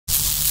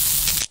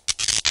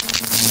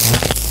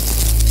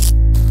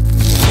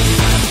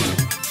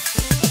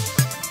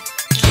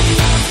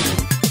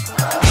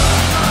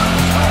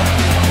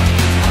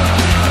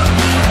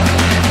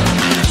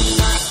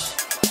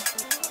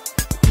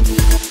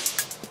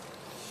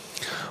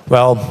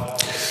Well,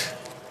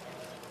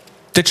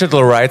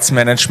 digital rights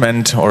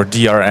management, or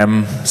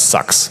DRM,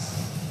 sucks.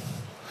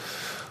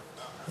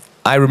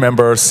 I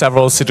remember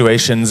several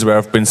situations where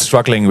I've been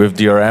struggling with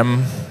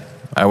DRM.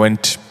 I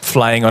went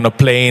flying on a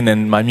plane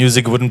and my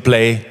music wouldn't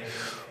play,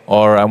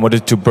 or I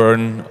wanted to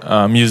burn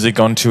music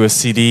onto a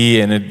CD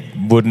and it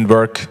wouldn't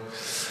work,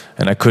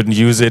 and I couldn't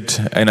use it,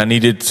 and I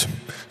needed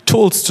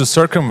tools to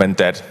circumvent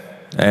that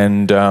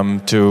and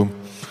to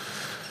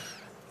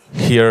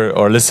hear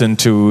or listen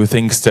to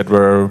things that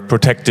were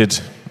protected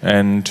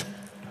and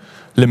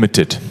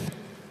limited.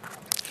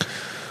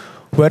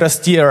 Where does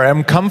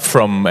DRM come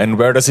from and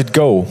where does it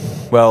go?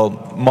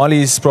 Well,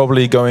 Molly's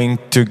probably going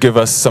to give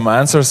us some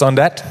answers on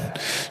that.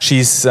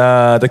 She's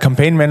the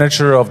campaign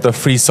manager of the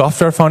Free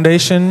Software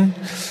Foundation,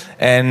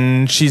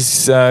 and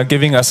she's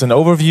giving us an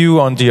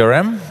overview on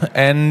DRM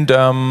and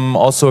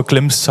also a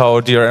glimpse how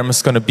DRM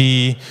is going to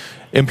be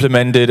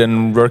implemented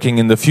and working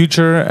in the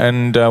future,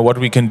 and what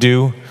we can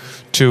do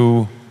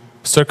to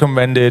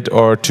circumvent it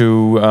or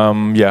to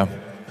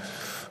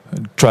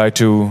try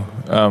to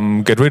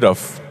get rid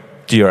of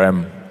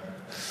DRM.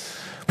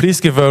 Please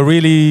give a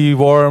really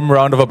warm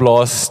round of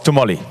applause to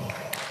Molly.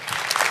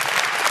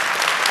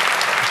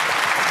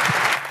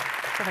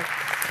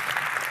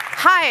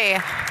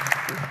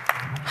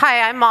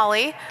 Hi, I'm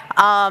Molly.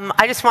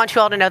 I just want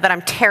you all to know that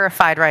I'm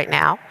terrified right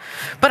now.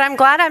 But I'm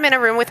glad I'm in a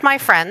room with my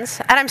friends.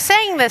 And I'm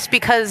saying this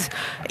because,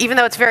 even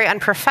though it's very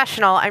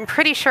unprofessional, I'm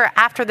pretty sure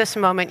after this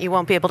moment you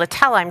won't be able to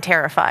tell I'm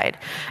terrified.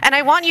 And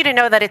I want you to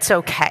know that it's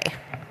okay.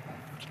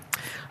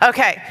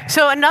 Okay,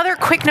 so another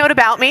quick note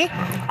about me.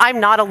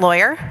 I'm not a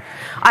lawyer.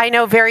 I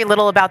know very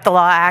little about the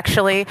law,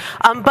 actually.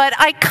 But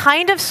I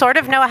kind of sort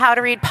of know how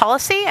to read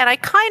policy, and I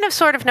kind of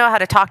sort of know how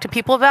to talk to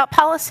people about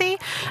policy.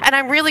 And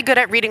I'm really good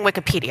at reading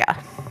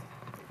Wikipedia.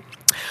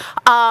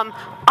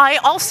 I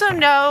also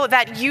know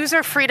that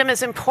user freedom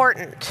is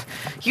important.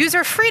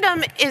 User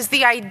freedom is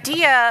the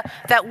idea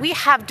that we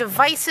have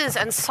devices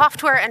and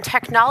software and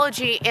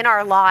technology in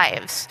our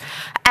lives,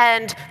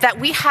 and that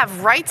we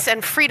have rights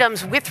and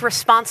freedoms with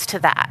response to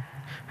that,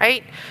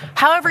 right?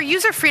 However,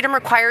 user freedom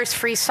requires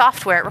free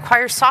software. It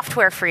requires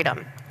software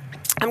freedom.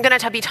 I'm going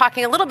to be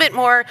talking a little bit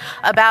more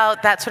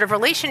about that sort of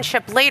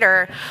relationship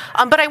later,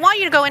 but I want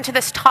you to go into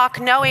this talk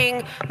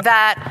knowing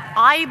that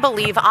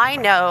I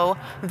know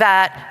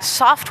that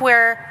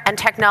software and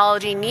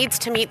technology needs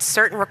to meet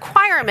certain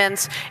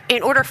requirements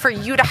in order for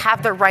you to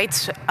have the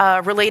rights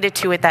related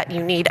to it that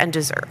you need and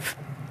deserve.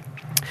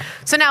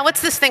 So now,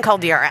 what's this thing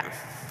called DRM?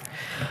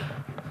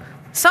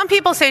 Some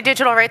people say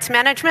digital rights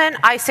management.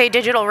 I say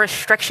digital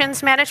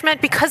restrictions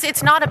management because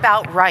it's not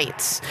about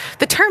rights.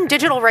 The term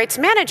digital rights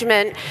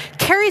management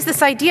carries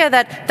this idea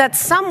that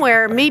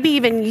somewhere, maybe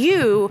even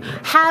you,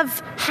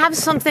 have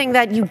something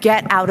that you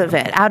get out of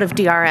it, out of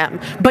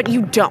DRM, but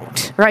you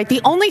don't, right?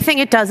 The only thing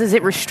it does is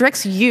it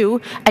restricts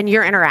you and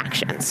your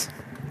interactions.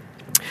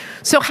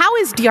 So how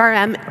is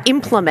DRM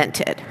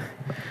implemented?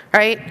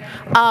 Right?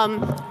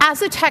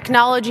 As a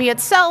technology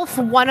itself,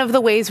 one of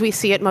the ways we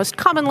see it most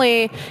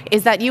commonly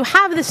is that you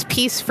have this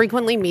piece,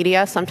 frequently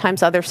media,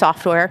 sometimes other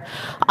software,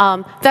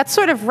 that's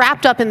sort of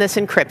wrapped up in this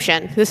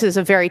encryption. This is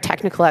a very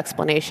technical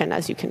explanation,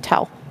 as you can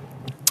tell.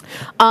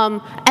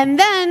 And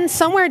then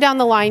somewhere down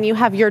the line, you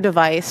have your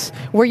device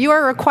where you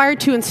are required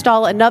to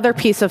install another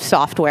piece of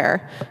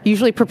software,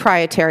 usually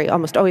proprietary,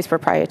 almost always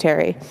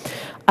proprietary.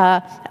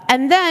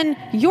 And then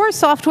your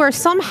software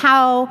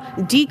somehow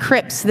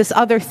decrypts this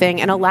other thing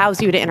and allows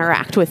you to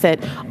interact with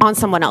it on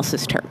someone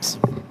else's terms.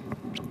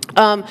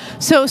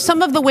 So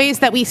some of the ways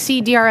that we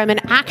see DRM in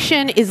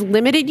action is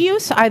limited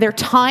use, either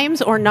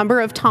times or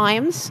number of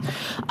times.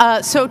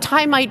 So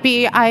time might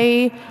be,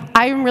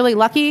 I'm really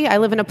lucky. I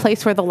live in a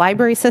place where the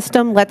library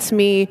system lets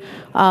me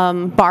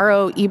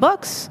borrow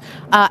ebooks.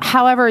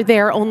 However,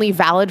 they're only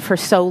valid for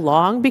so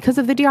long because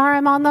of the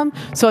DRM on them.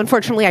 So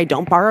unfortunately, I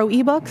don't borrow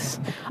ebooks,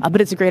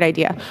 but it's a great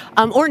idea.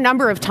 Or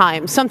number of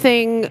times.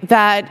 Something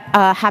that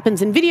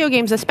happens in video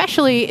games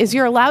especially is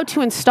you're allowed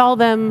to install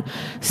them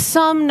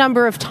some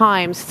number of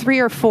times, 3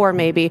 or 4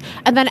 maybe,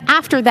 and then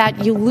after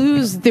that you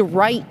lose the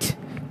right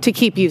to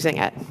keep using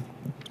it.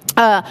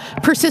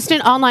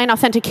 Persistent online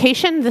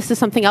authentication, this is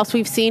something else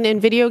we've seen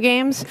in video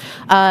games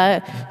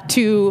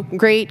to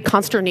great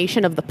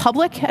consternation of the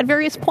public at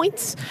various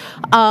points,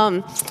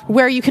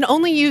 where you can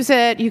only use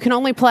it, you can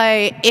only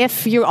play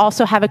if you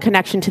also have a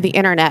connection to the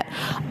internet.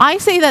 I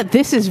say that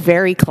this is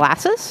very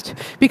classist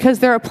because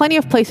there are plenty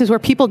of places where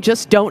people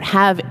just don't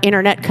have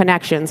internet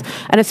connections,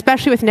 and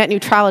especially with net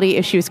neutrality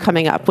issues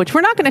coming up, which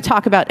we're not going to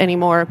talk about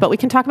anymore, but we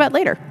can talk about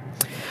later.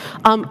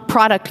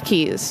 Product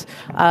keys.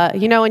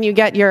 You know, when you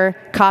get your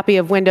copy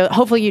of Windows,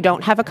 hopefully you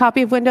don't have a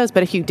copy of Windows,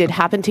 but if you did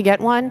happen to get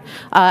one,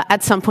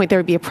 at some point there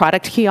would be a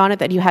product key on it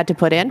that you had to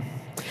put in.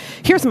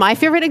 Here's my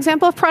favorite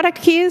example of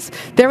product keys.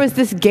 There was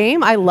this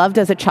game I loved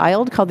as a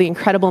child called The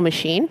Incredible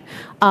Machine.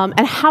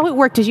 And how it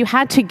worked is you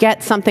had to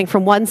get something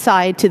from one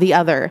side to the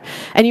other.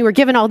 And you were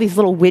given all these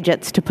little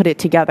widgets to put it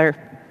together.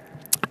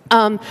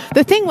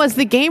 The thing was,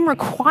 the game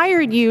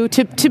required you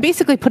to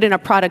basically put in a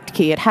product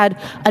key. It had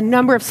a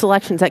number of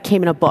selections that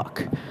came in a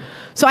book.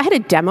 So I had a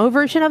demo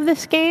version of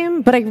this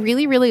game, but I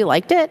really, really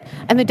liked it.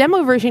 And the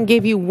demo version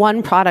gave you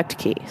one product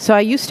key. So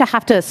I used to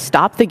have to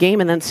stop the game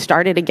and then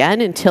start it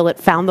again until it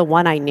found the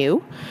one I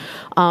knew.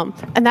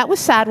 And that was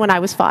sad when I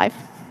was 5.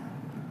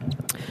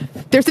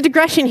 There's a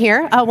digression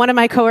here. One of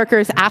my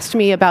coworkers asked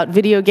me about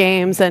video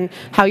games and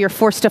how you're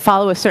forced to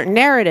follow a certain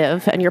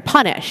narrative and you're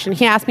punished. And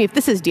he asked me if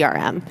this is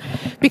DRM.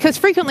 Because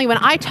frequently when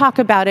I talk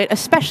about it,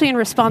 especially in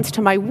response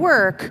to my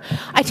work,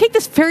 I take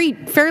this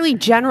fairly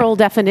general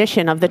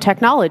definition of the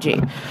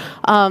technology.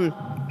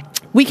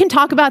 We can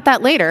talk about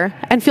that later,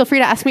 and feel free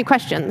to ask me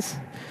questions.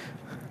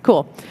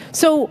 Cool.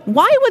 So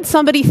why would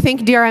somebody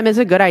think DRM is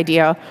a good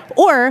idea?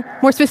 Or,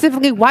 more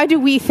specifically, why do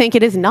we think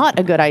it is not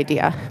a good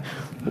idea?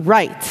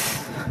 Rights.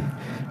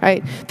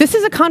 Right? This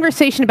is a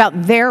conversation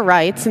about their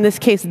rights. In this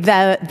case,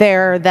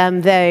 their,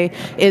 them, they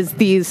is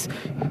these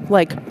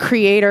like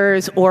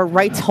creators or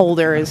rights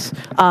holders.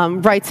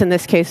 Rights in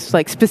this case,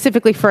 like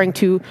specifically referring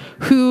to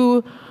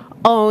who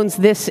owns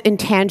this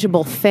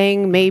intangible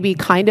thing, maybe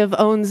kind of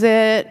owns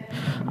it.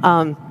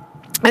 And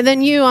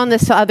then you on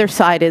this other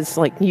side is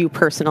like you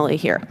personally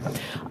here.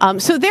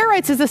 So their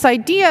rights is this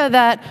idea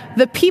that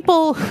the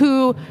people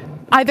who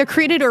either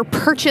created or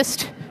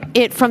purchased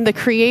it from the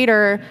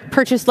creator,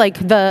 purchased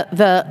like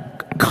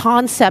the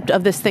concept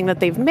of this thing that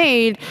they've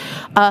made,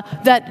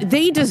 that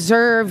they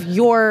deserve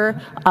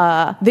your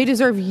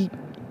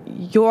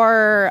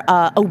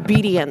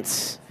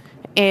obedience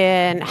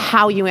in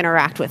how you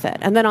interact with it.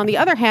 And then on the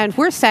other hand,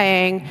 we're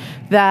saying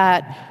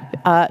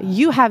that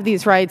you have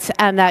these rights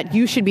and that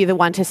you should be the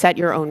one to set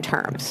your own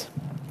terms.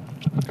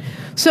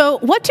 So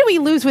what do we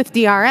lose with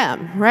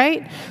DRM,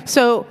 right?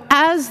 So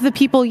as the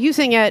people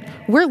using it,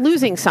 we're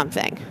losing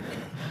something.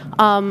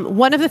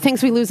 One of the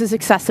things we lose is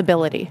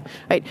accessibility.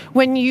 Right?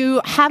 When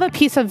you have a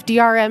piece of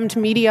DRM'd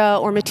media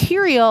or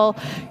material,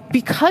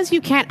 because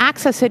you can't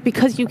access it,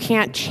 because you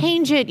can't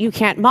change it, you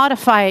can't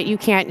modify it, you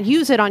can't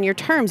use it on your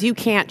terms, you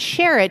can't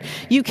share it,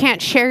 you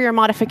can't share your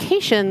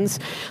modifications,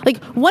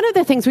 like one of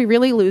the things we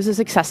really lose is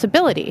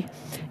accessibility.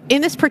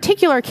 In this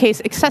particular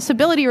case,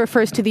 accessibility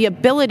refers to the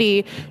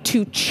ability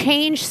to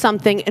change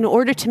something in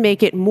order to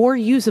make it more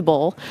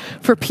usable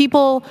for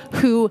people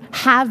who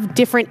have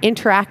different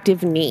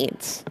interactive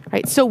needs.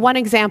 Right? So one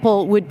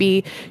example would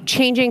be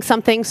changing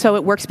something so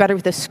it works better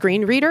with a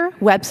screen reader.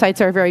 Websites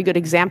are a very good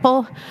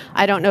example.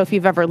 I don't know if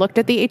you've ever looked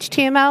at the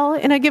HTML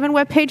in a given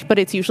web page, but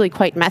it's usually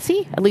quite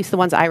messy, at least the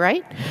ones I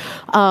write.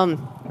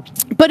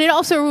 But it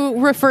also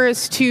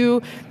refers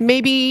to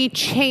maybe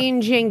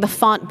changing the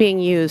font being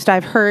used.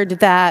 I've heard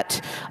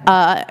that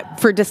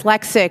for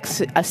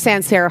dyslexics,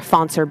 sans serif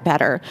fonts are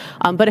better.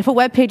 But if a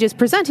web page is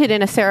presented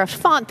in a serif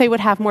font, they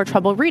would have more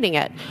trouble reading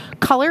it.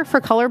 Color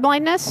for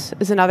colorblindness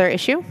is another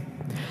issue.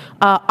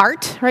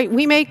 Art, right?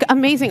 We make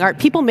amazing art.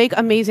 People make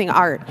amazing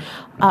art.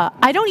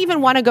 I don't even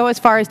want to go as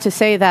far as to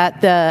say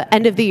that the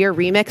end-of-the-year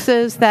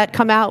remixes that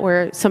come out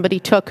where somebody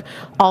took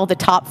all the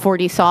top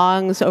 40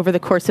 songs over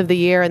the course of the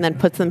year and then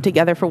puts them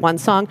together for one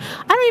song.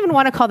 I don't even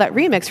want to call that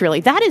remix,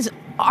 really. That is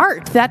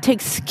art. That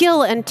takes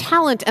skill and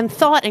talent and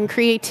thought and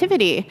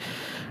creativity,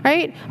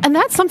 right? And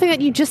that's something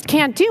that you just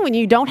can't do when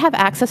you don't have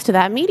access to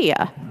that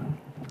media.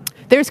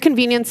 There's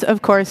convenience,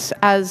 of course,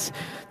 as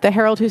the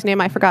Herald, whose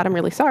name I forgot, I'm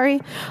really sorry,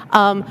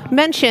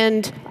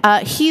 mentioned,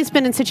 he's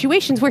been in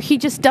situations where he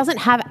just doesn't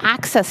have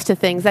access to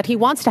things that he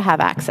wants to have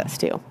access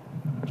to.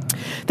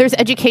 There's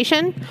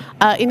education.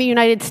 In the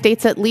United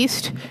States, at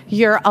least,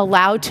 you're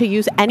allowed to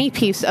use any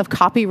piece of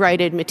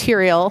copyrighted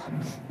material,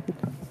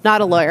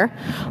 not a lawyer,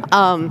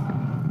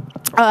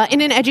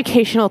 in an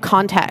educational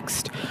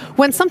context.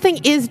 When something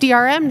is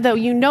DRM, though,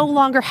 you no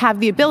longer have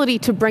the ability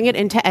to bring it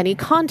into any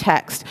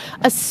context,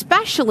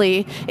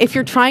 especially if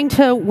you're trying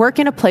to work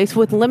in a place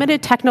with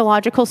limited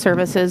technological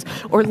services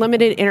or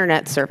limited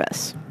internet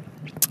service.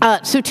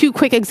 So two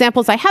quick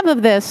examples I have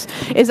of this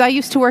is I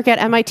used to work at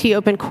MIT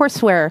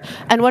OpenCourseware,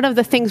 and one of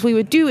the things we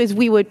would do is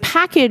we would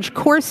package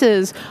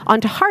courses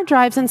onto hard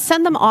drives and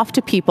send them off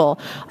to people.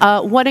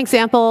 One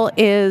example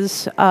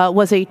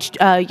was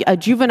a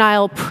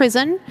juvenile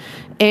prison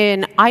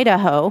in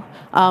Idaho,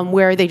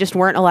 where they just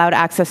weren't allowed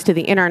access to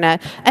the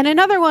internet. And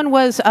another one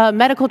was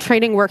medical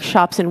training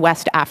workshops in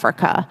West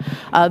Africa.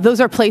 Those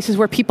are places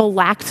where people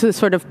lacked the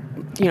sort of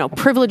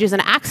privileges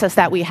and access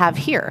that we have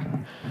here.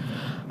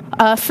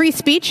 Free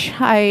speech,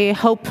 I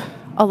hope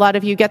a lot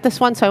of you get this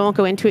one, so I won't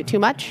go into it too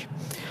much.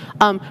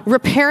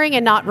 Repairing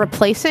and not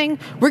replacing,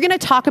 we're going to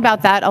talk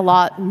about that a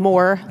lot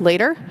more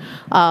later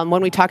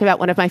when we talk about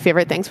one of my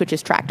favorite things, which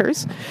is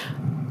tractors.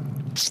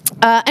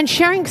 And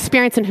sharing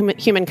experience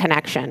and human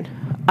connection.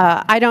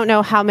 I don't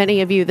know how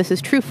many of you this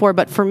is true for,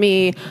 but for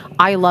me,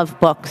 I love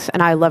books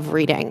and I love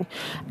reading.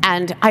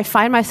 And I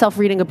find myself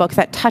reading a book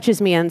that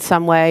touches me in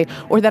some way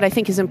or that I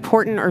think is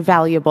important or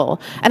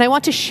valuable. And I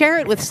want to share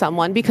it with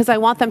someone because I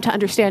want them to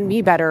understand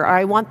me better, or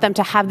I want them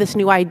to have this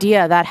new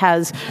idea that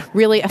has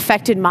really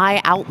affected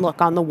my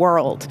outlook on the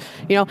world.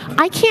 You know,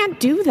 I can't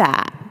do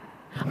that.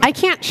 I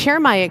can't share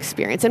my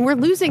experience, and we're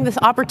losing this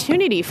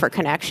opportunity for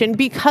connection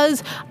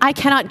because I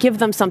cannot give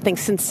them something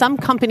since some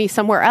company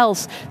somewhere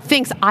else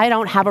thinks I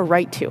don't have a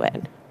right to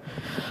it.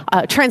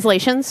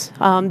 Translations.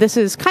 This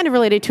is kind of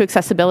related to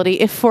accessibility.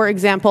 If, for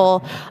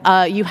example,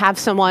 you have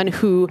someone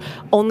who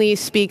only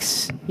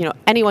speaks,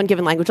 any one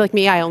given language, like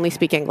me, I only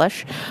speak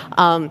English.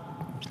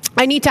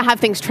 I need to have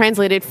things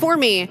translated for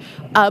me,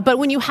 but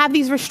when you have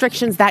these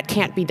restrictions, that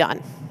can't be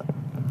done.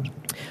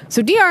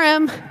 So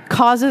DRM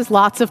causes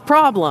lots of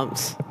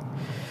problems.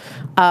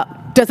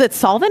 Does it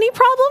solve any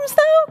problems,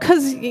 though?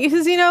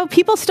 Because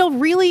people still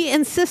really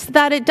insist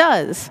that it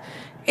does.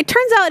 It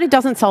turns out it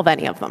doesn't solve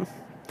any of them.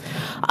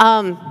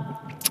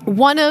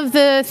 One of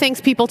the things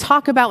people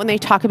talk about when they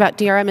talk about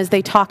DRM is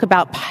they talk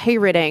about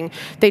pirating.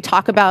 They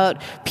talk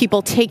about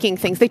people taking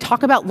things. They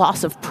talk about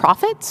loss of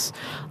profits.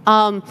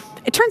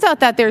 It turns out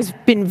that there's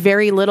been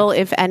very little,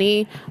 if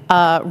any,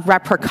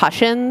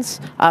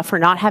 repercussions for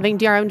not having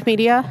DRM'd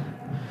media.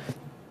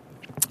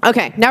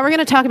 Okay, now we're going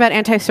to talk about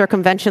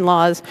anti-circumvention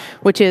laws,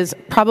 which is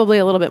probably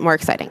a little bit more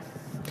exciting.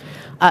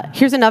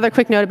 Here's another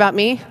quick note about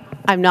me.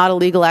 I'm not a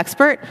legal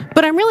expert,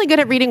 but I'm really good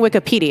at reading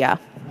Wikipedia.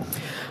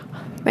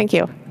 Thank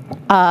you.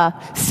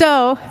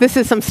 So this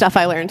is some stuff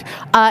I learned.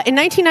 In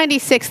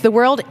 1996, the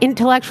World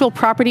Intellectual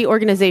Property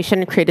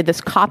Organization created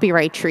this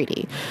copyright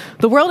treaty.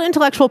 The World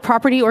Intellectual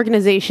Property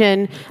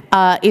Organization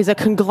is a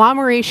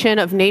conglomeration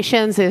of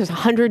nations. There's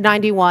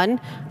 191.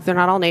 They're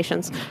not all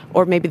nations,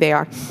 or maybe they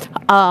are.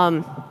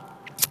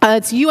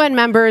 It's UN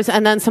members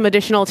and then some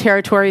additional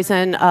territories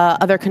and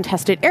other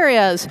contested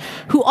areas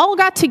who all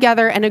got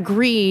together and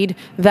agreed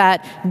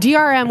that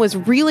DRM was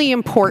really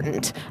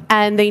important,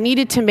 and they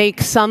needed to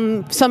make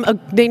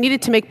they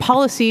needed to make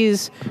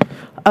policies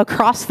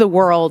across the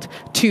world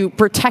to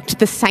protect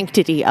the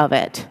sanctity of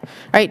it,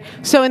 right?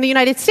 So in the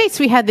United States,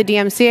 we had the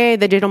DMCA,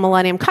 the Digital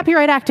Millennium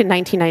Copyright Act in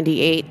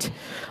 1998.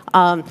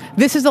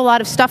 This is a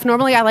lot of stuff.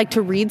 Normally, I like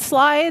to read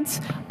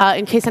slides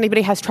in case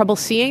anybody has trouble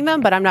seeing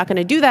them, but I'm not going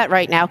to do that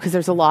right now because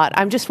there's a lot.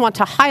 I just want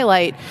to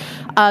highlight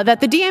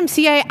that the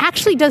DMCA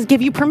actually does give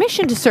you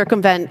permission to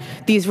circumvent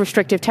these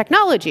restrictive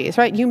technologies,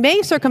 right? You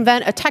may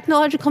circumvent a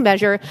technological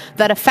measure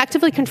that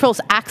effectively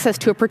controls access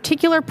to a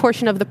particular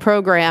portion of the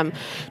program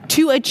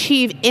to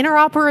achieve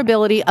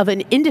interoperability of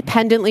an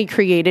independently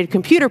created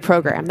computer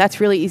program. That's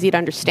really easy to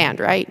understand,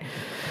 right?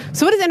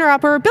 So what does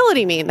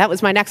interoperability mean? That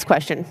was my next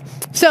question.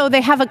 So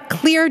they have a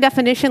clear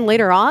definition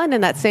later on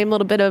in that same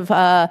little bit of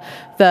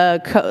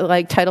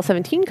the Title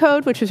 17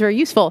 code, which was very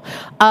useful.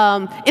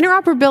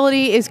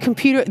 Interoperability is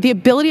the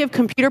ability of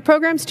computer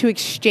programs to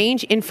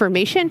exchange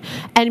information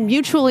and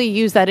mutually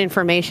use that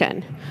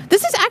information.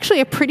 This is actually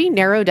a pretty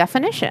narrow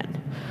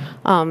definition.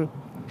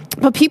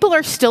 But people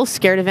are still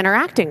scared of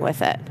interacting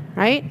with it,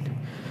 right?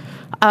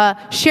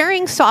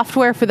 Sharing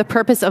software for the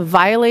purpose of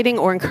violating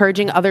or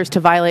encouraging others to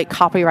violate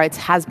copyrights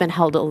has been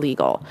held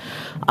illegal.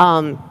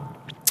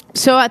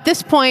 So at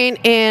this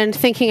point, in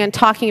thinking and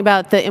talking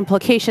about the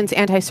implications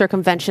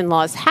anti-circumvention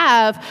laws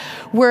have,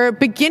 we're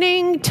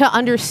beginning to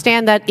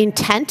understand that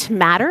intent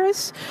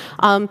matters.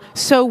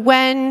 So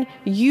when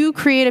you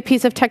create a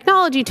piece of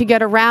technology to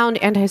get around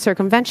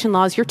anti-circumvention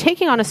laws, you're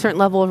taking on a certain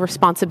level of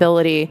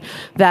responsibility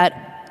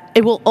that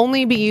it will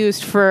only be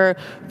used for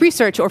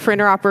research or for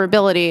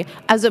interoperability,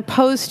 as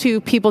opposed to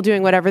people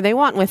doing whatever they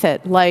want with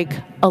it, like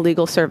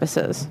illegal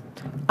services,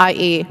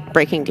 i.e.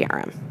 breaking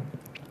DRM.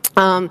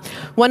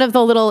 One of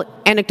the little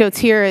anecdotes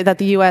here that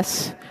the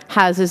US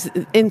has is,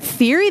 in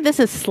theory, this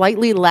is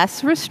slightly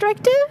less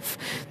restrictive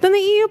than the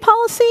EU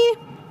policy.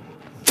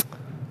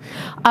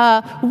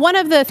 One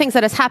of the things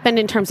that has happened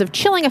in terms of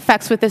chilling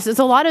effects with this is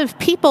a lot of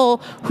people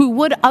who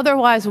would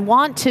otherwise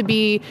want to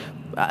be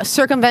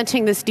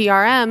circumventing this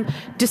DRM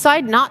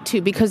decide not to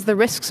because the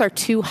risks are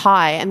too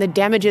high and the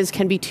damages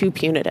can be too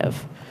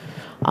punitive.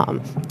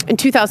 In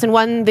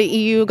 2001, the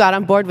EU got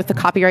on board with the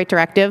copyright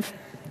directive.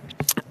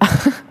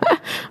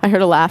 I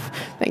heard a laugh.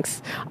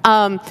 Thanks.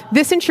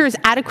 This ensures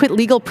adequate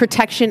legal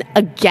protection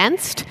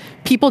against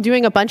people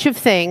doing a bunch of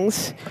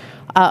things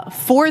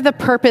for the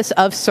purpose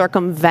of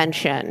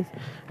circumvention.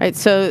 Right?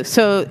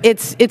 So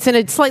it's in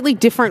a slightly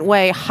different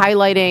way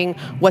highlighting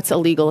what's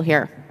illegal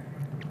here.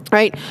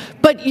 Right?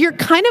 But you're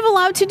kind of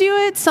allowed to do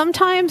it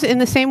sometimes in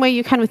the same way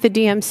you can with the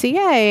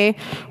DMCA,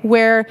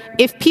 where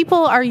if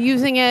people are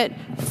using it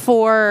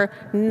for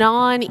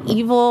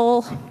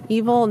non-illegal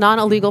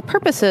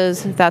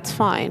purposes, that's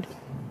fine.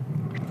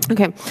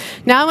 Okay,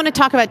 now I want to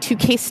talk about two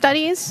case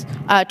studies,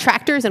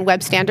 tractors and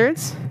web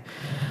standards.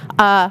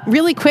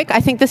 Really quick, I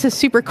think this is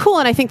super cool,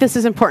 and I think this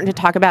is important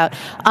to talk about.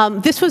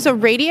 This was a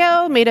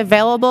radio made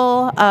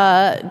available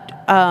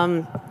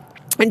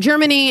In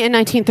Germany in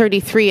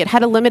 1933, it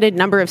had a limited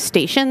number of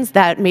stations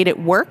that made it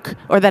work,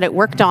 or that it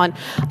worked on.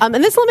 And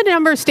this limited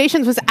number of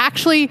stations was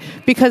actually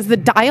because the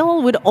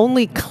dial would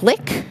only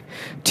click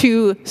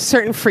to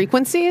certain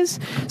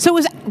frequencies. So it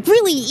was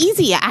really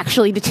easy,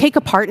 actually, to take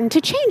apart and to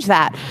change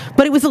that.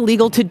 But it was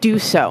illegal to do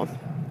so.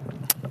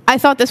 I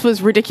thought this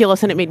was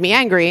ridiculous and it made me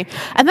angry.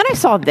 And then I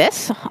saw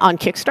this on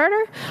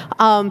Kickstarter,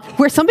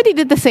 where somebody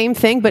did the same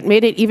thing but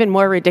made it even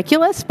more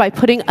ridiculous by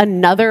putting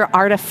another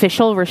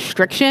artificial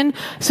restriction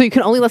so you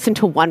can only listen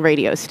to one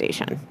radio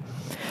station.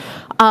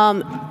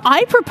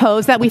 I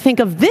propose that we think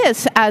of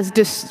this as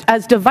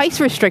device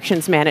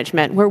restrictions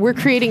management, where we're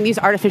creating these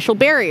artificial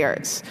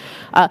barriers.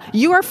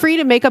 You are free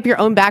to make up your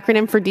own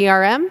backronym for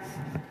DRM.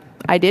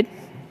 I did.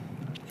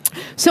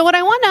 So what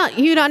I want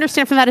you to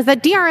understand from that is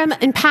that DRM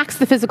impacts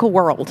the physical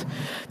world.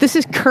 This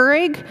is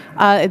Keurig.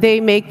 They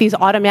make these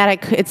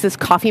automatic, it's this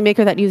coffee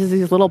maker that uses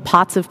these little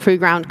pots of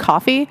pre-ground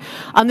coffee.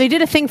 They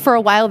did a thing for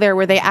a while there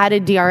where they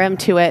added DRM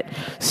to it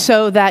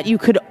so that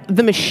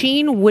the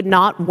machine would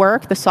not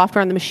work, the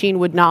software on the machine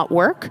would not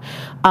work,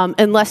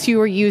 unless you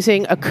were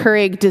using a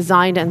Keurig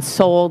designed and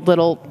sold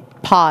little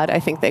pod,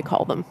 I think they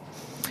call them.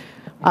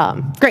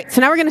 Great,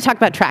 so now we're going to talk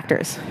about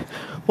tractors.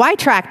 Why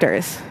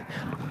tractors?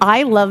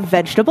 I love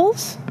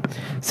vegetables,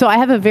 so I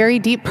have a very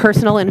deep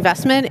personal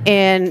investment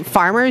in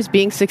farmers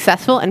being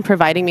successful and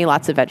providing me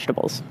lots of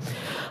vegetables.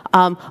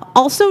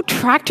 Also,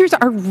 tractors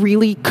are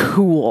really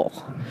cool,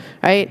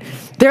 right?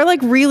 They're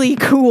like really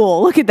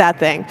cool. Look at that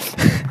thing.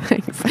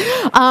 Thanks.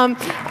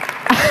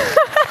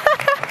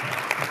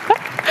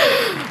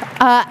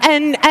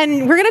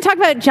 And we're going to talk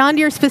about John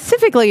Deere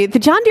specifically. The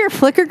John Deere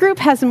Flickr group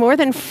has more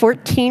than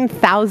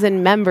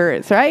 14,000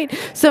 members, right?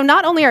 So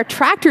not only are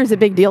tractors a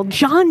big deal,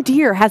 John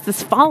Deere has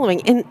this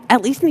following.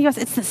 At least in the US,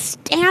 it's the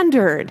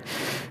standard,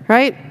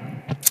 right?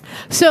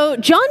 So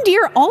John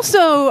Deere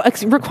also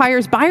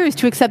requires buyers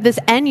to accept this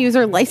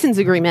end-user license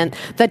agreement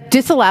that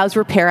disallows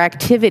repair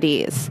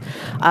activities.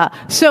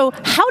 So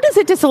how does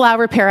it disallow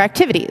repair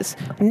activities?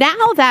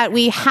 Now that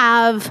we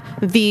have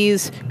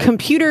these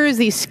computers,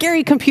 these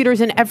scary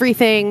computers and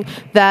everything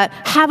that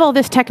have all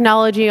this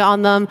technology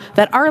on them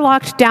that are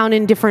locked down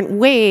in different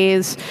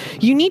ways,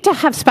 you need to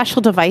have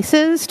special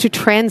devices to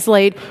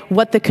translate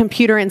what the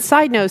computer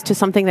inside knows to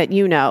something that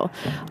you know.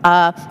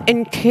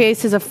 In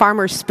cases of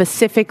farmers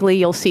specifically,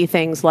 you'll see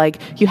things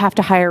like you have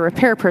to hire a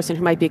repair person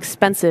who might be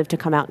expensive to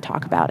come out and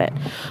talk about it.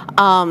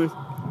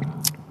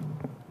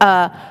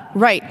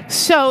 Right,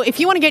 so if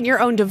you want to get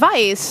your own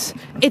device,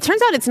 it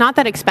turns out it's not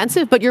that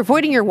expensive, but you're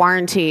voiding your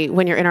warranty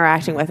when you're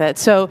interacting with it.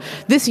 So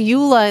this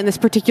EULA in this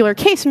particular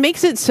case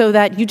makes it so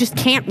that you just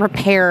can't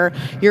repair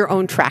your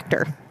own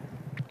tractor.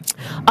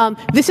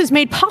 This is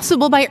made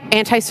possible by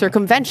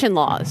anti-circumvention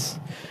laws.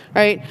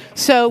 Right?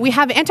 So we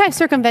have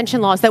anti-circumvention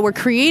laws that were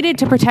created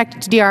to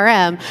protect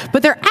DRM,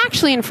 but they're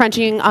actually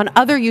infringing on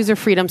other user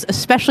freedoms,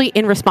 especially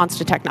in response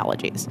to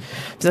technologies,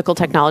 physical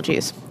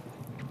technologies.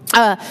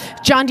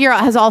 John Deere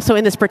has also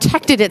in this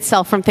protected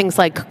itself from things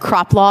like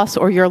crop loss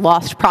or your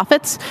lost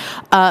profits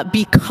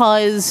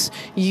because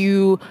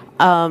you,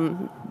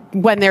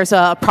 when there's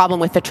a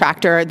problem with the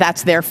tractor,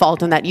 that's their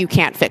fault and that you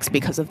can't fix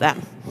because of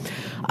them.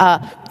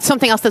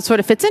 Something else that sort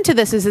of fits into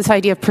this is this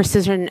idea of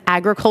precision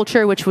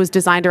agriculture, which was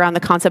designed around the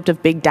concept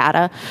of big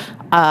data,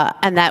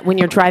 and that when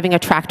you're driving a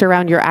tractor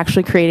around, you're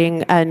actually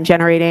creating and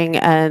generating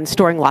and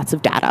storing lots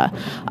of data.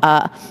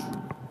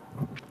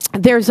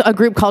 There's a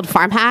group called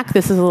FarmHack.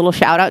 This is a little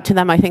shout out to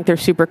them. I think they're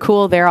super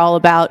cool. They're all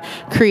about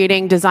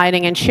creating,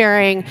 designing, and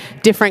sharing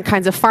different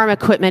kinds of farm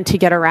equipment to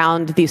get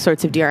around these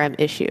sorts of DRM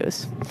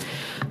issues.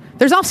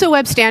 There's also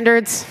web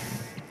standards.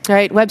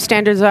 Right, web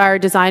standards are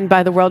designed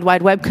by the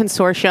Wide Web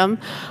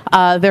Consortium.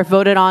 They're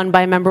voted on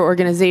by member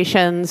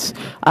organizations.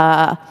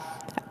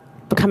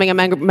 Becoming a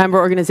member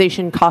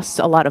organization costs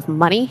a lot of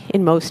money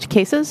in most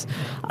cases.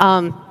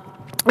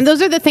 And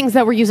those are the things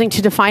that we're using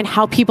to define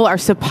how people are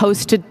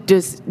supposed to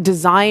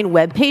design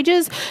web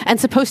pages and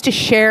supposed to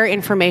share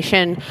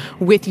information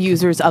with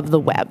users of the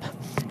web.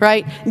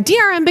 Right?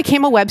 DRM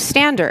became a web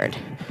standard.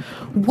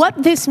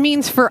 What this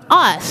means for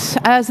us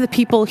as the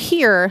people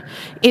here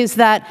is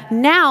that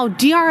now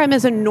DRM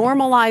is a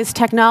normalized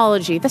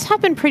technology. This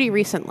happened pretty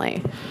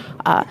recently.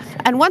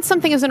 And once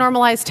something is a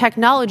normalized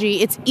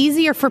technology, it's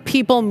easier for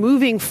people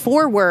moving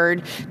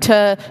forward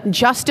to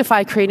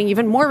justify creating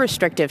even more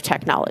restrictive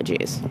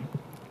technologies.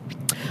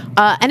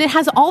 And it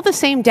has all the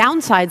same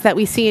downsides that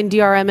we see in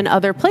DRM and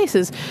other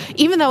places,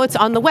 even though it's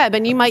on the web.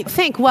 And you might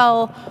think,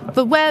 well,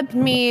 the web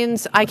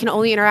means I can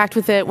only interact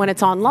with it when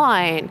it's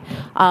online.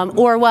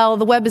 Or, well,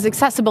 the web is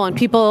accessible and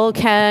people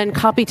can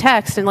copy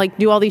text and like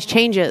do all these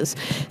changes.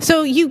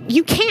 So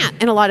you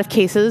can't in a lot of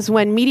cases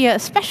when media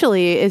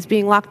especially is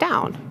being locked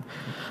down.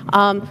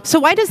 So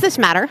why does this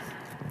matter?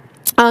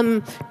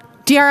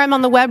 DRM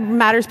on the web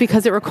matters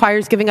because it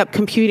requires giving up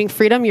computing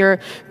freedom. You're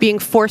being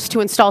forced to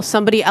install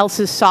somebody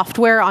else's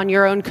software on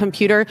your own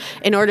computer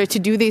in order to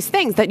do these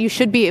things that you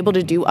should be able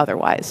to do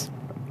otherwise.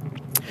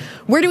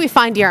 Where do we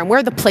find DRM? Where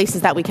are the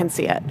places that we can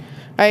see it?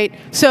 right?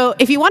 So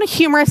if you want a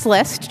humorous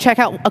list, check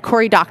out a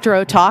Cory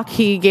Doctorow talk.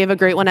 He gave a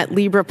great one at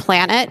Libra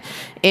Planet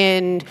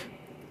in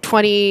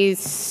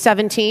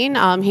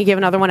 2017. He gave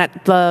another one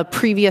at the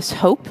previous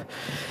Hope.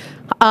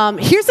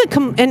 Here's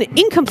an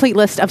incomplete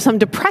list of some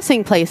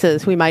depressing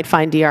places we might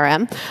find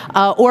DRM,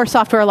 or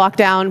software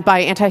lockdown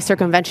by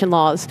anti-circumvention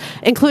laws,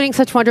 including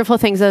such wonderful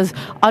things as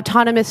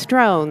autonomous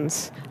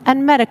drones,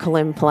 and medical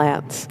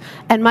implants,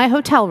 and my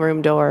hotel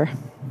room door.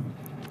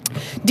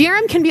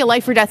 DRM can be a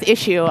life or death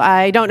issue.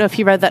 I don't know if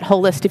you read that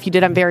whole list. If you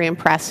did, I'm very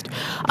impressed.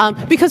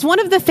 Because one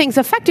of the things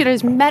affected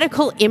is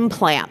medical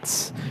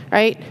implants,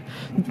 right?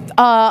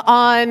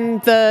 On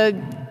the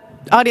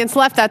audience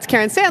left, that's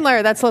Karen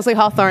Sandler, that's Leslie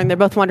Hawthorne. They're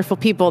both wonderful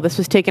people. This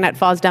was taken at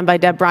FOSDEM by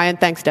Deb Bryant.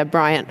 Thanks, Deb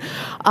Bryant.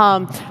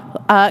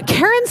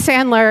 Karen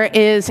Sandler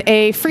is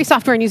a free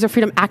software and user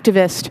freedom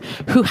activist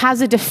who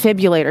has a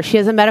defibrillator. She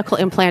has a medical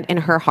implant in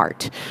her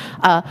heart.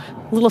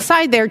 Little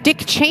side there,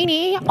 Dick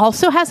Cheney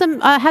also has a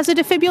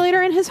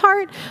defibrillator in his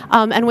heart.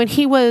 And when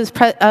he was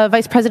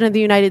Vice President of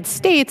the United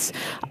States,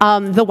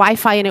 the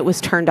Wi-Fi in it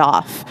was turned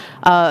off.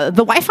 The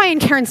Wi-Fi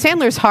in Karen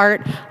Sandler's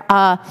heart,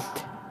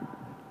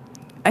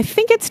 I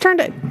think it's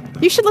turned.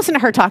 You should listen to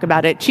her talk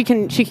about it. She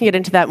can get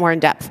into that more in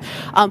depth.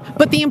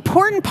 But the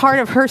important part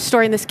of her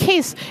story in this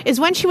case is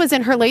when she was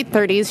in her late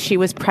 30s, she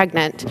was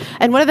pregnant.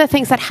 And one of the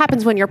things that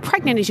happens when you're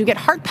pregnant is you get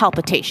heart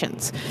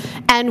palpitations.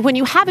 And when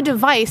you have a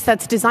device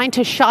that's designed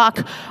to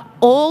shock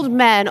old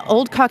men,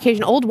 old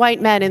Caucasian, old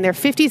white men in their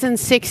 50s and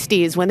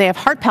 60s when they have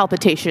heart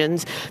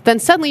palpitations, then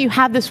suddenly you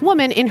have this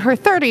woman in her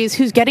 30s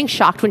who's getting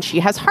shocked when she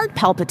has heart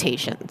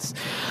palpitations.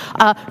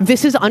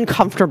 This is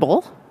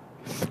uncomfortable.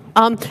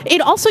 It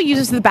also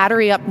uses the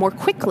battery up more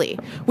quickly,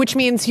 which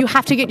means you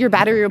have to get your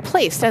battery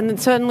replaced. And then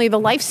suddenly the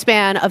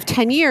lifespan of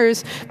 10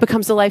 years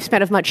becomes a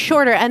lifespan of much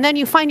shorter. And then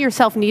you find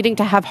yourself needing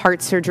to have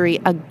heart surgery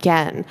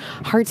again.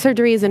 Heart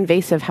surgery is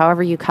invasive,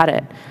 however you cut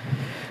it.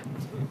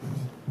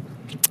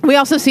 We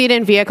also see it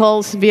in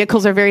vehicles.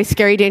 Vehicles are very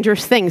scary,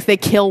 dangerous things. They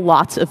kill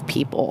lots of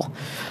people.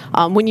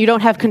 When you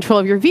don't have control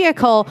of your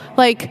vehicle,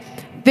 like,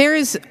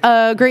 there's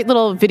a great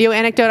little video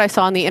anecdote I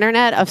saw on the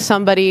internet of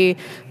somebody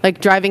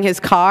like driving his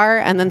car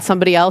and then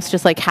somebody else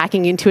just like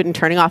hacking into it and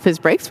turning off his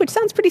brakes, which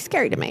sounds pretty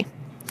scary to me.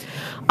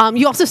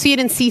 You also see it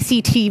in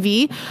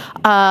CCTV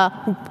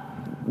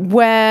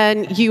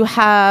when you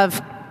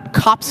have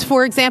cops,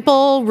 for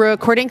example,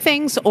 recording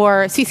things,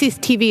 or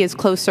CCTV is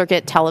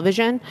closed-circuit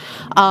television.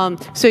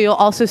 So you'll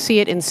also see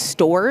it in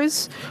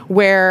stores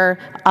where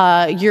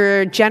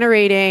you're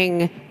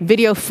generating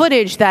video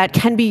footage that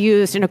can be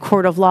used in a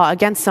court of law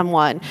against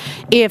someone.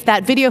 If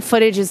that video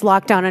footage is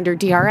locked down under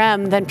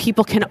DRM, then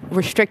people can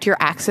restrict your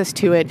access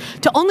to it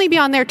to only be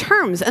on their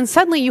terms. And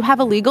suddenly you have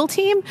a legal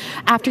team,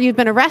 after you've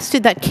been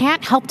arrested, that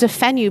can't help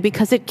defend you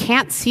because it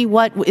can't see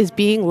what is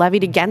being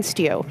levied against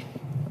you.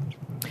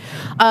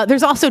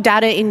 There's also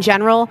data in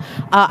general.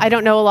 I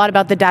don't know a lot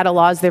about the data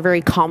laws. They're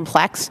very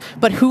complex.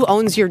 But who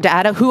owns your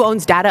data? Who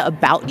owns data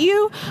about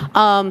you?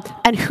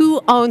 And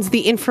who owns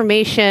the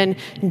information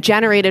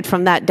generated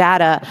from that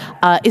data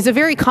is a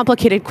very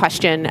complicated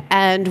question.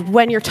 And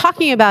when you're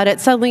talking about it,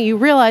 suddenly you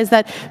realize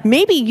that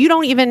maybe you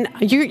don't even,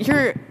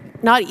 you're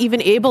not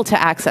even able to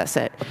access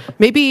it.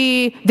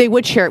 Maybe they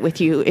would share it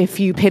with you if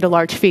you paid a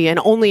large fee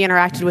and only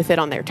interacted with it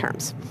on their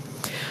terms.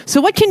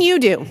 So what can you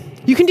do?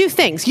 You can do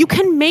things. You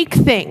can make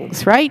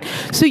things, right?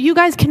 So you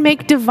guys can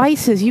make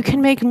devices. You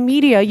can make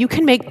media. You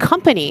can make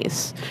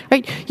companies,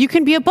 right? You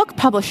can be a book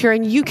publisher,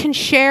 and you can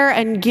share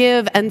and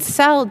give and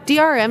sell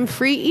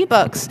DRM-free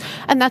ebooks.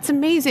 And that's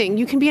amazing.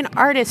 You can be an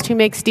artist who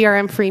makes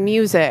DRM-free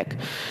music.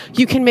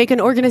 You can make an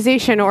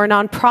organization or a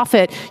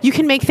nonprofit. You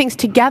can make things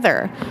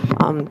together.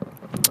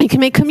 You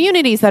can make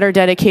communities that are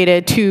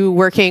dedicated to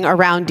working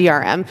around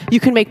DRM. You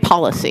can make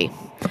policy.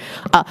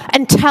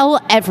 And tell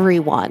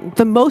everyone.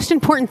 The most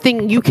important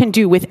thing you can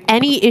do with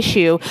any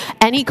issue,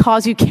 any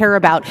cause you care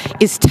about,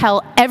 is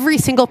tell every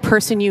single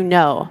person you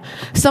know.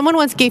 Someone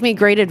once gave me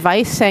great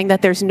advice saying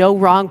that there's no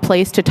wrong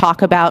place to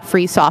talk about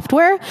free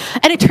software,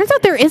 and it turns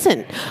out there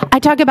isn't. I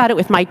talk about it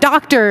with my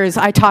doctors.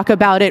 I talk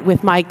about it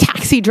with my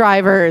taxi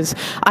drivers.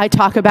 I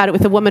talk about it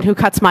with the woman who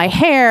cuts my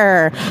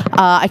hair.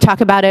 I talk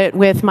about it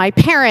with my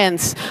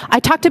parents. I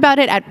talked about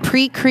it at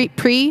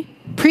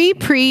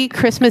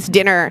pre-Christmas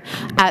dinner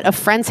at a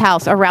friend's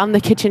house around the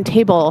kitchen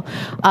table,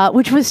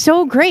 which was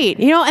so great.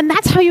 You know, and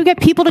that's how you get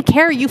people to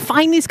care. You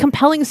find these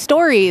compelling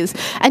stories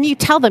and you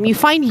tell them. You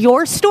find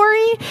your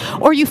story,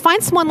 or you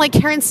find someone like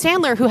Karen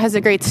Sandler who has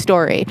a great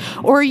story,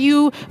 or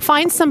you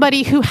find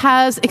somebody who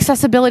has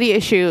accessibility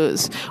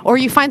issues, or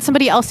you find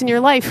somebody else in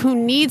your life who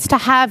needs to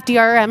have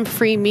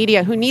DRM-free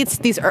media, who needs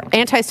these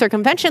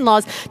anti-circumvention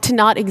laws to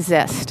not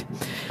exist.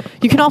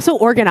 You can also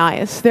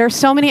organize. There are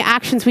so many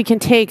actions we can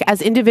take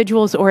as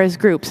individuals or as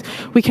groups.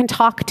 We can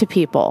talk to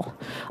people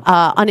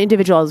on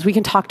individuals. We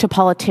can talk to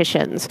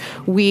politicians.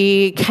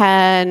 We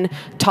can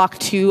talk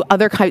to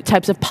other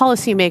types of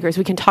policymakers.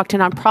 We can talk to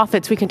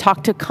nonprofits. We can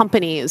talk to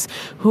companies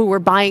who we're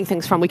buying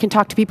things from. We can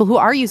talk to people who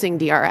are using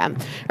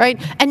DRM, right?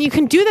 And you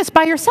can do this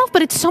by yourself,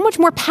 but it's so much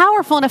more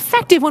powerful and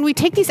effective when we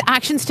take these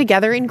actions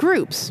together in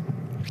groups.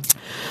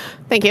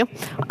 Thank you.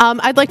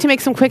 I'd like to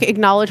make some quick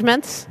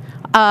acknowledgments.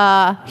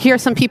 Here are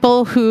some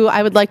people who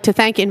I would like to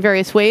thank in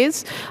various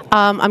ways.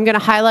 I'm going to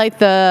highlight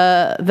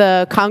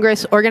the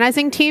Congress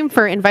organizing team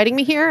for inviting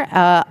me here,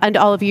 and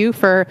all of you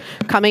for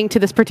coming to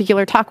this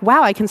particular talk.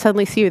 Wow, I can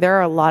suddenly see you. There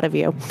are a lot of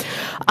you.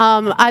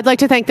 I'd like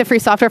to thank the Free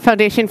Software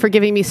Foundation for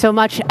giving me so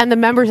much, and the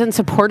members and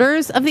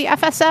supporters of the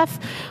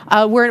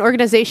FSF. We're an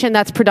organization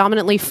that's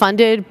predominantly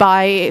funded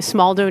by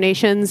small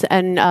donations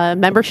and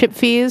membership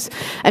fees,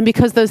 and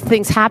because those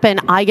things happen,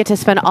 I get to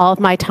spend all of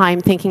my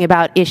time thinking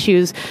about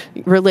issues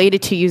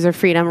related to user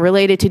freedom,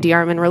 related to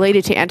DRM, and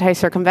related to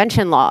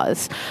anti-circumvention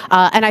laws.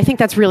 And I think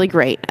that's really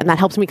great. And that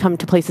helps me come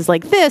to places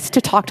like this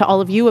to talk to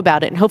all of you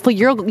about it. And hopefully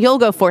you'll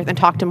go forth and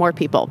talk to more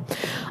people.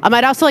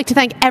 I'd also like to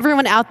thank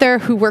everyone out there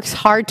who works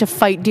hard to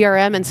fight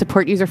DRM and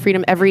support user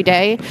freedom every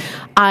day.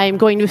 I'm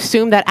going to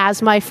assume that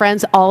as my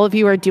friends, all of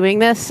you are doing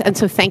this. And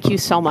so thank you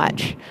so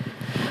much.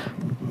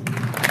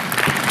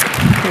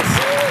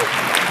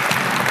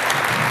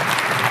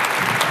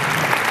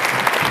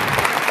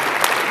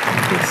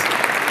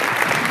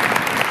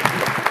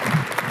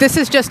 This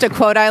is just a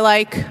quote I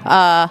like,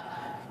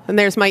 and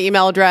there's my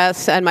email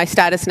address and my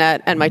status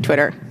net and my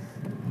Twitter.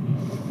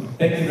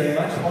 Thank you very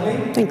much, Holly.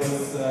 Thanks. It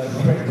was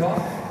a great talk.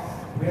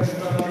 We have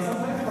some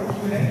time for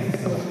Q&A,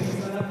 so please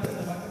line up at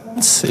the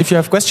microphones if you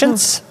have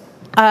questions.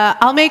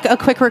 I'll make a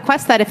quick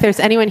request that if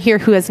there's anyone here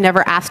who has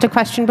never asked a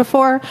question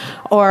before,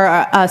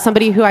 or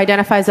somebody who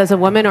identifies as a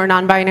woman or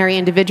non-binary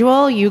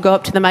individual, you go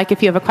up to the mic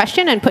if you have a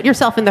question and put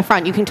yourself in the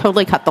front. You can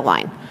totally cut the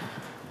line.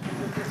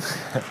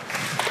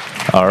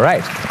 All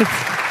right.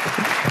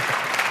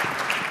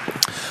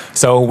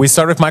 So we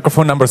start with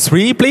microphone number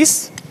 3,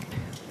 please.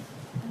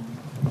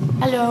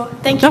 Hello.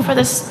 Thank you for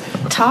this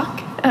talk.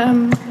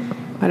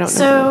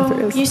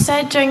 So you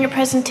said during your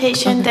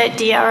presentation that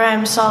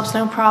DRM solves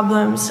no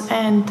problems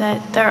and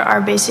that there are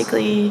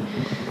basically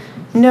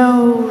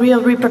no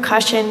real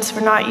repercussions for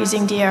not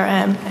using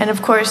DRM. And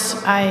of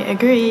course, I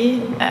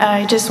agree.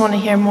 I just want to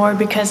hear more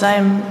because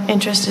I'm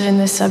interested in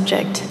this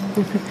subject.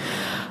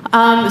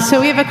 So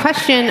we have a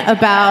question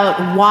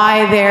about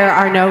why there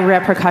are no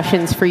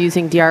repercussions for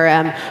using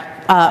DRM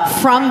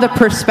from the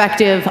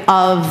perspective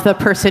of the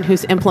person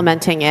who's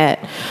implementing it.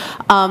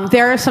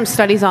 There are some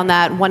studies on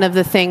that. One of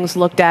the things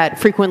looked at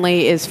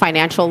frequently is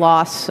financial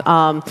loss,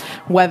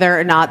 whether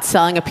or not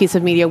selling a piece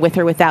of media with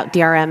or without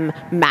DRM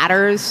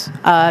matters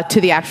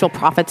to the actual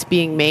profits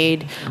being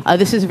made.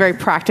 This is a very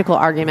practical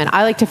argument.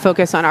 I like to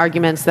focus on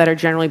arguments that are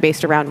generally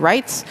based around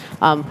rights,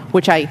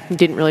 which I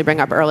didn't really bring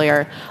up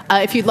earlier.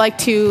 If you'd like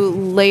to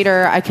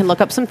later, I can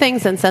look up some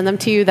things and send them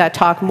to you that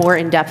talk more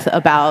in depth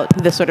about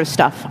this sort of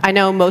stuff. I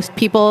know most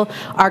people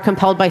are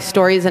compelled by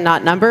stories and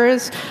not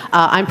numbers.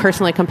 I'm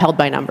personally compelled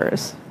by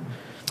numbers.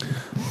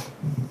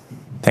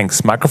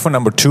 Thanks. Microphone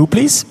number 2,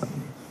 please.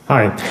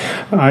 Hi,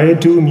 I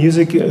do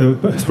music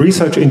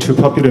research into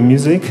popular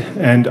music,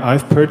 and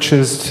I've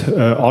purchased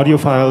audio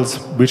files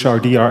which are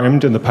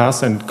DRM'd in the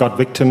past and got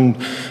victimed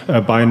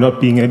by not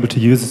being able to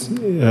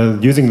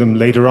using them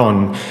later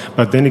on.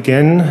 But then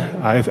again,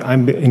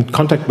 I'm in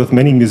contact with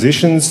many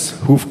musicians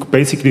who've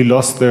basically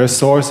lost their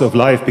source of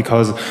life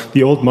because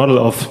the old model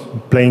of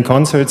playing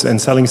concerts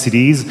and selling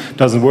CDs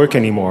doesn't work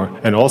anymore.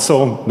 And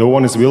also, no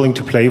one is willing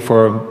to pay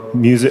for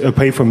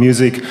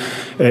music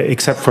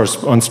except for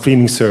on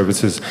streaming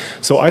services.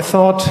 So I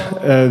thought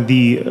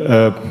the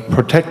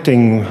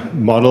protecting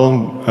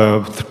model,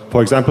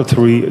 for example,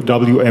 through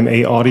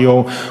WMA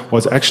audio,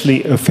 was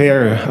actually a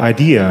fair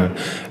idea.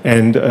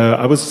 And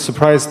I was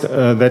surprised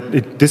that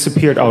it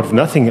disappeared out of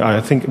nothing, I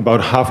think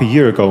about half a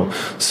year ago.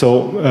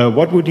 So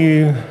what would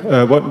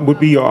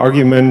be your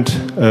argument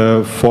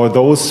for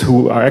those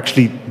who are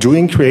actually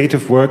doing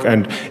creative work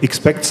and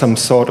expect some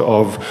sort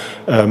of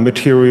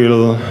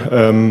material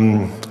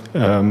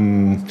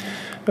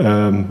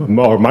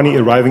or money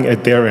arriving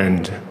at their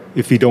end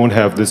if we don't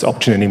have this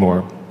option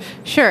anymore?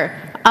 Sure.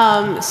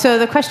 So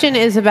the question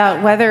is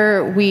about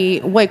whether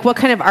what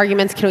kind of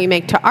arguments can we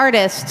make to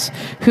artists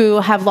who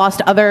have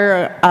lost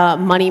other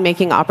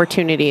money-making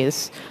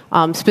opportunities,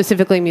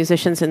 specifically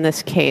musicians in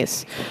this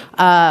case.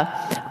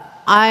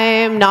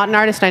 I'm not an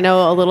artist. I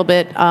know a little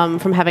bit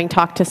from having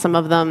talked to some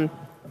of them.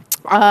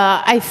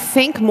 I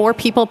think more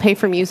people pay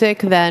for music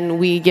than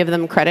we give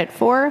them credit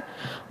for.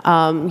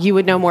 You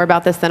would know more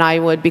about this than I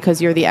would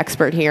because you're the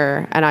expert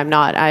here, and I'm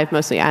not. I have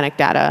mostly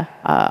anecdata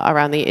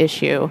around the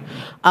issue.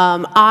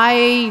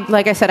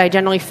 Like I said, I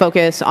generally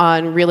focus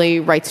on really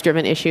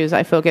rights-driven issues.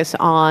 I focus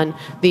on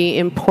the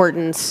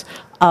importance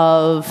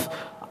of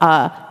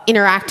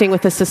interacting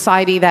with a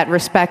society that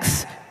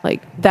respects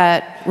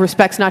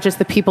not just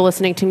the people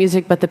listening to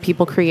music, but the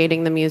people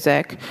creating the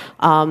music,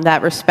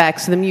 that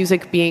respects the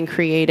music being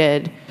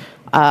created.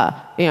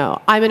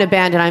 I'm in a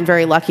band, and I'm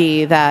very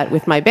lucky that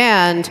with my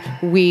band,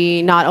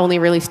 we not only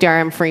release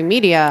DRM-free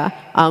media,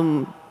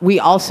 we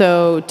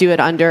also do it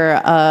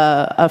under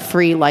a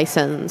free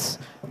license.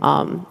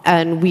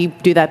 And we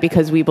do that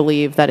because we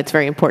believe that it's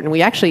very important.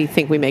 We actually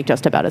think we make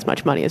just about as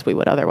much money as we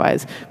would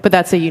otherwise, but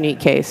that's a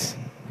unique case.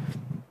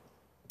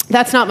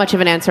 That's not much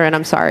of an answer, and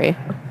I'm sorry.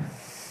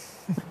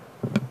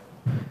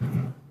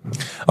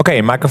 Okay,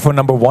 microphone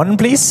number 1,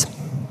 please.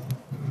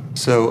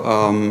 So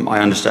I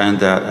understand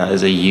that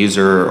as a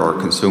user or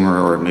consumer,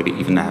 or maybe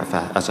even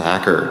as a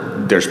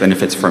hacker, there's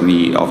benefits for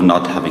me of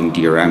not having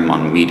DRM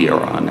on media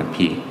or on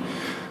MP.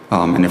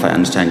 And if I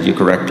understand you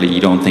correctly,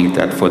 you don't think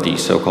that for the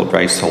so-called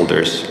rights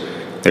holders,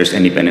 there's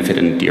any benefit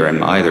in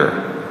DRM either.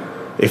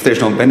 If there's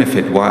no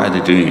benefit, why are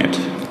they doing it?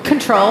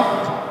 Control,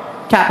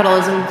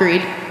 capitalism,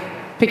 greed.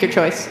 Pick your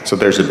choice. So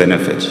there's a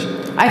benefit.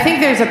 I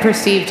think there's a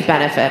perceived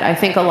benefit. I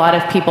think a lot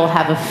of people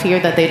have a fear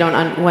that they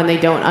don't, when they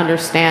don't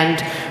understand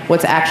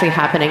what's actually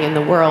happening in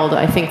the world.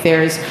 I think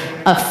there's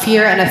a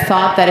fear and a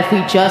thought that if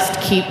we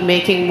just keep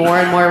making more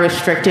and more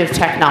restrictive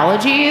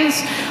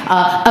technologies,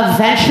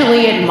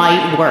 eventually it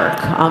might work.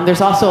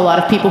 There's also a lot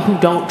of people who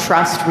don't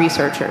trust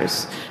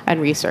researchers and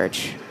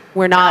research.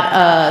 We're not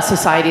a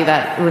society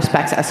that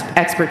respects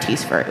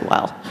expertise very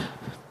well.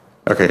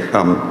 Okay,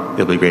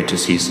 it'll be great to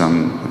see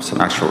some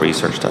actual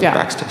research that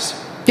backs this.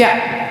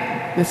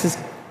 Yeah, this is,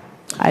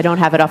 I don't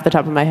have it off the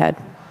top of my head.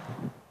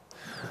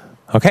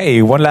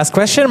 Okay, one last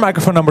question.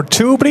 Microphone number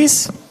 2,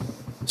 please.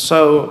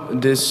 So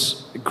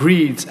this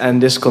greed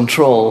and this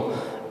control,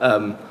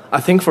 I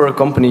think for a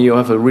company you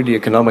have a really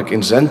economic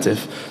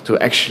incentive to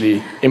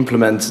actually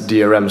implement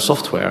DRM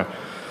software,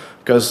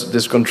 because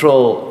this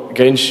control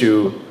gains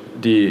you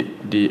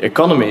the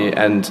economy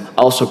and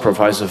also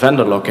provides a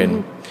vendor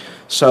lock-in.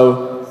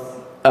 So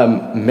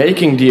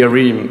making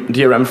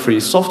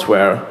DRM-free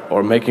software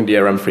or making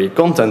DRM-free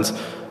content,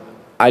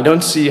 I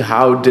don't see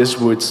how this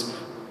would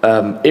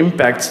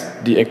impact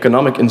the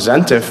economic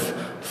incentive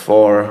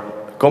for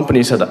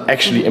companies that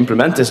actually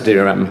implement this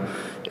DRM.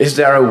 Is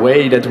there a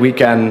way that we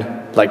can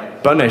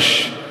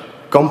punish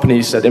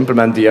companies that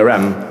implement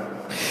DRM?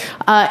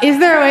 Is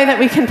there a way that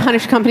we can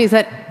punish companies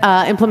that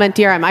implement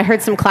DRM? I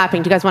heard some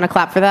clapping. Do you guys want to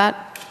clap for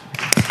that?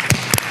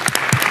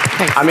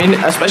 Thanks. I mean,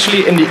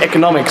 especially in the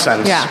economic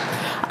sense. Yeah.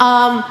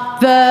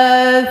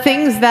 The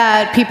things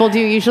that people do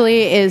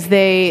usually is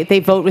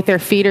they vote with their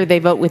feet or they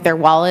vote with their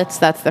wallets.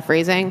 That's the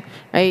phrasing,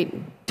 right?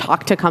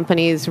 Talk to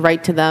companies,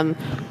 write to them.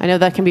 I know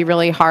that can be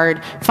really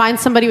hard. Find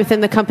somebody within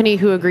the company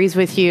who agrees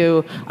with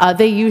you.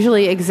 They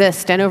usually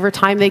exist, and over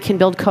time they can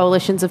build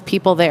coalitions of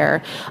people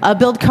there.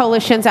 Build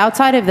coalitions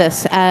outside of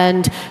this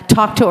and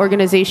talk to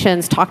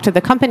organizations, talk to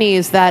the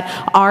companies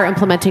that are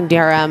implementing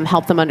DRM,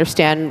 help them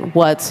understand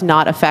what's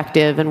not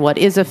effective and what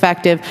is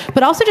effective,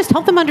 but also just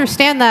help them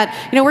understand that,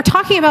 we're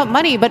talking about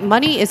money, but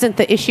money isn't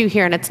the issue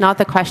here, and it's not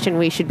the question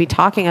we should be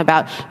talking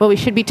about. What we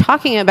should be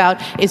talking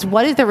about is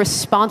what is the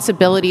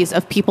responsibilities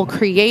of people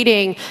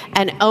creating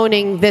and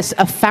owning this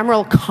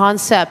ephemeral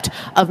concept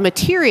of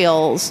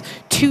materials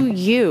to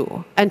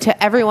you and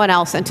to everyone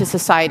else and to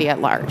society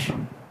at large.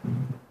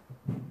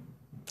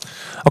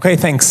 Okay,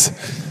 thanks.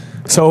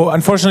 So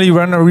unfortunately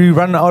we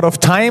run out of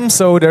time,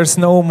 so there's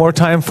no more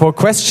time for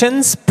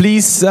questions.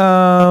 Please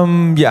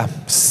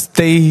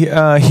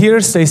stay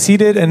here, stay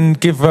seated, and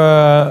give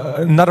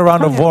another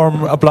round of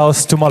warm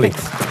applause to Molly.